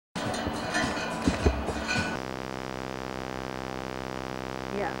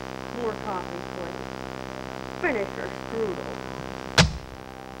Mr. Strudel.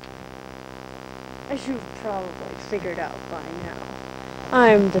 As you've probably figured out by now,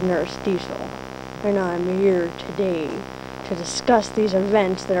 I'm the Nurse Diesel, and I'm here today to discuss these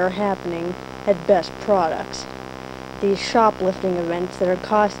events that are happening at Best Products. These shoplifting events that are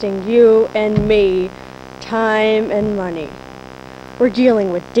costing you and me time and money. We're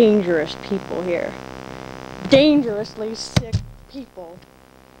dealing with dangerous people here. Dangerously sick people.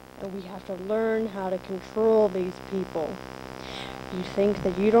 And we have to learn how to control these people. You think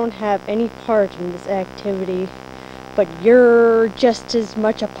that you don't have any part in this activity, but you're just as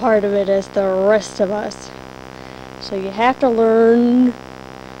much a part of it as the rest of us. So you have to learn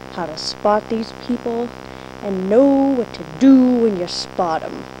how to spot these people and know what to do when you spot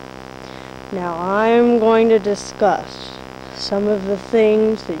them. Now I'm going to discuss some of the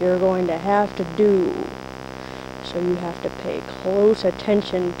things that you're going to have to do. So you have to pay close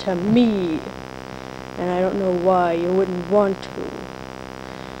attention to me. And I don't know why you wouldn't want to.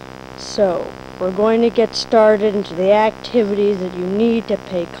 So, we're going to get started into the activities that you need to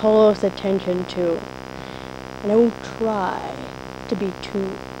pay close attention to. And I won't try to be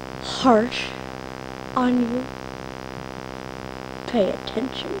too harsh on you. Pay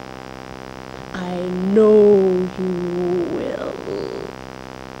attention. I know you will.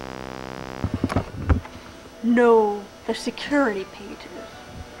 Know the security pages.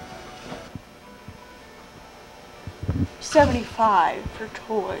 75 for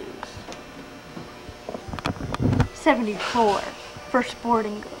toys. 74 for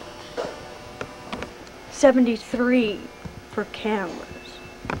sporting goods. 73 for cameras.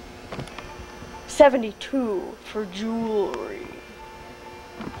 72 for jewelry.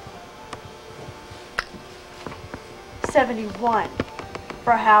 71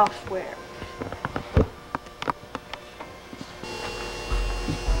 for housewares.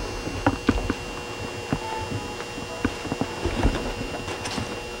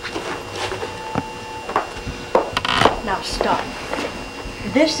 Now stop.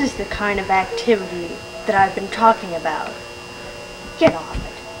 This is the kind of activity that I've been talking about. Get off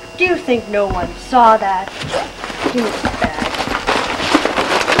it. Do you think no one saw that? Give me the bag.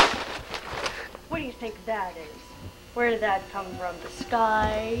 What do you think that is? Where did that come from? The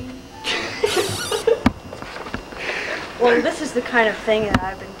sky? Well, this is the kind of thing that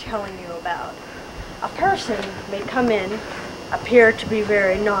I've been telling you about. A person may come in, appear to be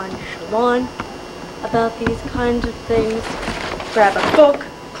very nonchalant about these kinds of things, grab a book,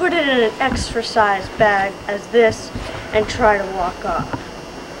 put it in an extra-sized bag as this, and try to walk off.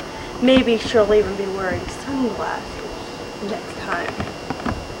 Maybe she'll even be wearing sunglasses next time.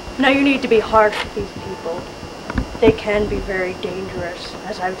 Now you need to be harsh with these people. They can be very dangerous,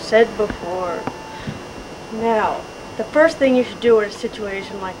 as I've said before. Now, the first thing you should do in a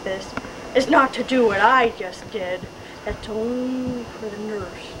situation like this is not to do what I just did. That's only for the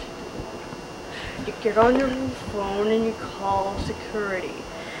nurse to do. You get on your phone and you call security.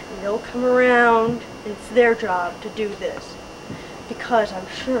 And they'll come around, and it's their job to do this. Because I'm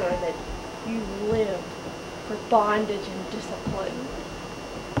sure that you live for bondage and discipline.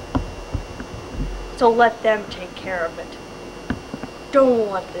 So let them take care of it.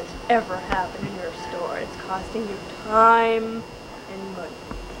 Don't let this ever happen in your store. It's costing you time and money.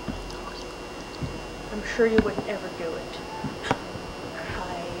 I'm sure you wouldn't ever do it.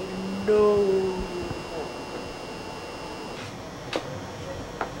 I know you won't.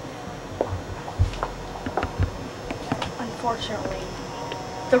 Unfortunately,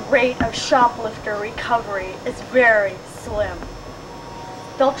 the rate of shoplifter recovery is very slim.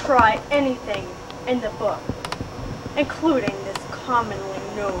 They'll try anything in the book, including this commonly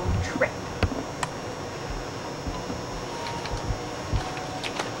known trick.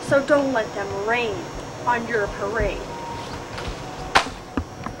 So don't let them rain on your parade.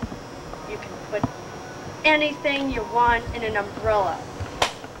 You can put anything you want in an umbrella.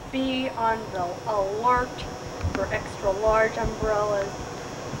 Be on the alert for extra large umbrellas.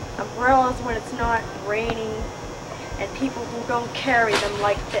 Umbrellas when it's not raining, and people who don't carry them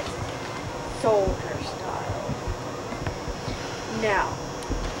like this. Soldier style. Now,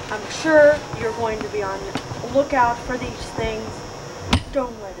 I'm sure you're going to be on the lookout for these things.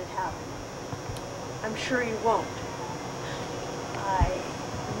 Don't let it happen. I'm sure you won't. I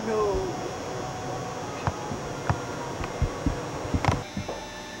know.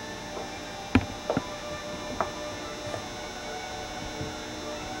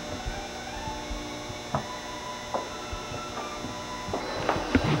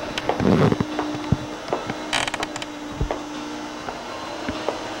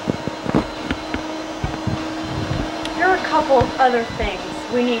 There are a couple of other things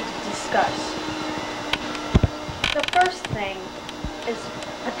we need to discuss. first thing is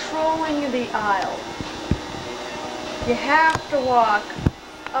patrolling the aisles. You have to walk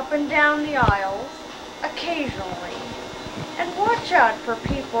up and down the aisles occasionally and watch out for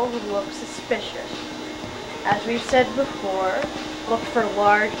people who look suspicious. As we've said before, look for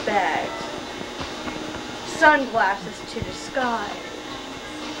large bags, sunglasses to disguise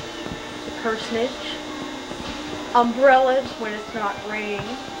the personage, umbrellas when it's not raining,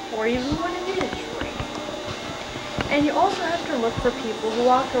 or even when it is raining. And you also have to look for people who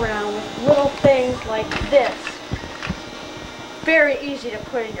walk around with little things like this. Very easy to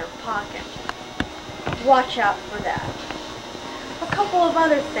put in your pocket. Watch out for that. A couple of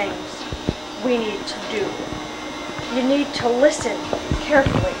other things we need to do. You need to listen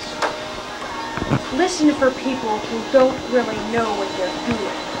carefully. Listen for people who don't really know what they're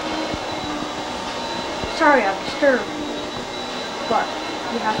doing. Sorry I've disturbed you, but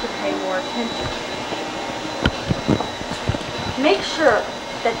you have to pay more attention. Make sure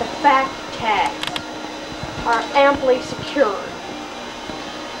that the fact tags are amply secured.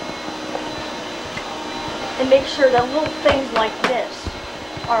 And make sure that little things like this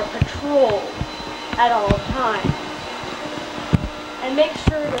are patrolled at all times. And make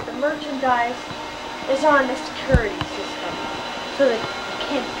sure that the merchandise is on the security system so that you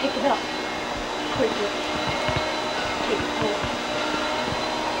can't pick it up quickly. Take it home.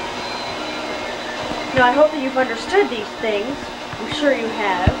 Now I hope that you've understood these things. I'm sure you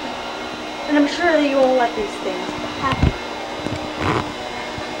have. And I'm sure that you won't let these things happen.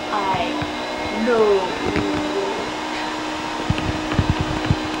 I know.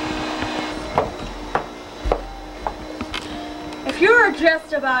 You're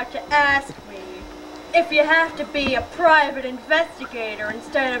just about to ask me if you have to be a private investigator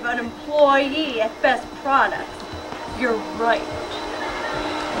instead of an employee at Best Products. You're right.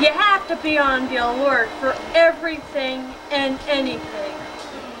 You have to be on the alert for everything and anything,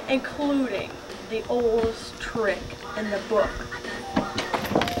 including the oldest trick in the book.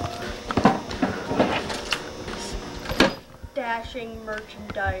 Stashing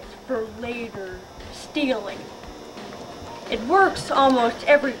merchandise for later stealing. It works almost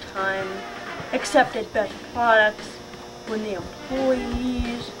every time, except at Best Products, when the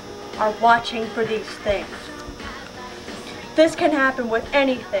employees are watching for these things. This can happen with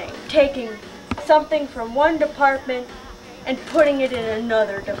anything, taking something from one department and putting it in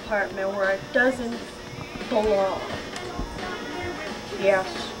another department where it doesn't belong. Yes,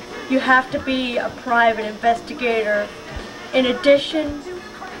 you have to be a private investigator in addition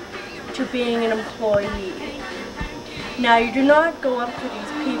to being an employee. Now, you do not go up to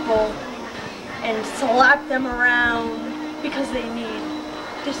these people and slap them around because they need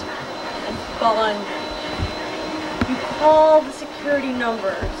discipline and bondage. You call the security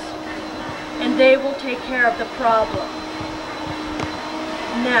numbers and they will take care of the problem.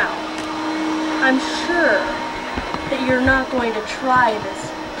 Now, I'm sure that you're not going to try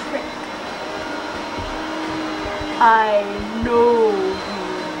this trick. I know you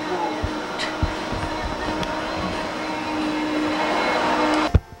won't.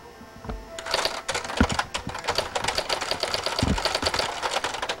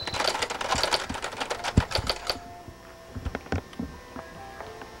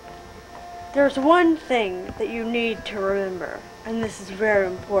 There's one thing that you need to remember, and this is very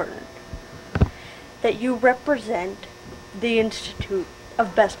important, that you represent the Institute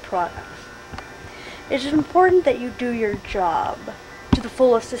of Best Products. It is important that you do your job to the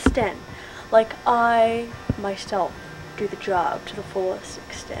fullest extent, like I, myself, do the job to the fullest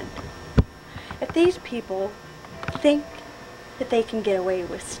extent. If these people think that they can get away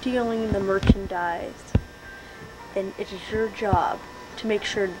with stealing the merchandise, then it is your job to make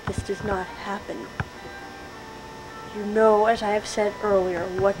sure that this does not happen. You know, as I have said earlier,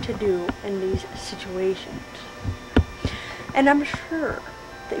 what to do in these situations. And I'm sure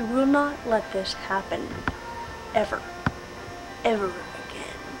that you will not let this happen ever, ever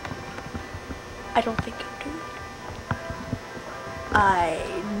again. I don't think you do. I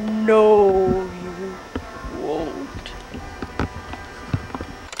know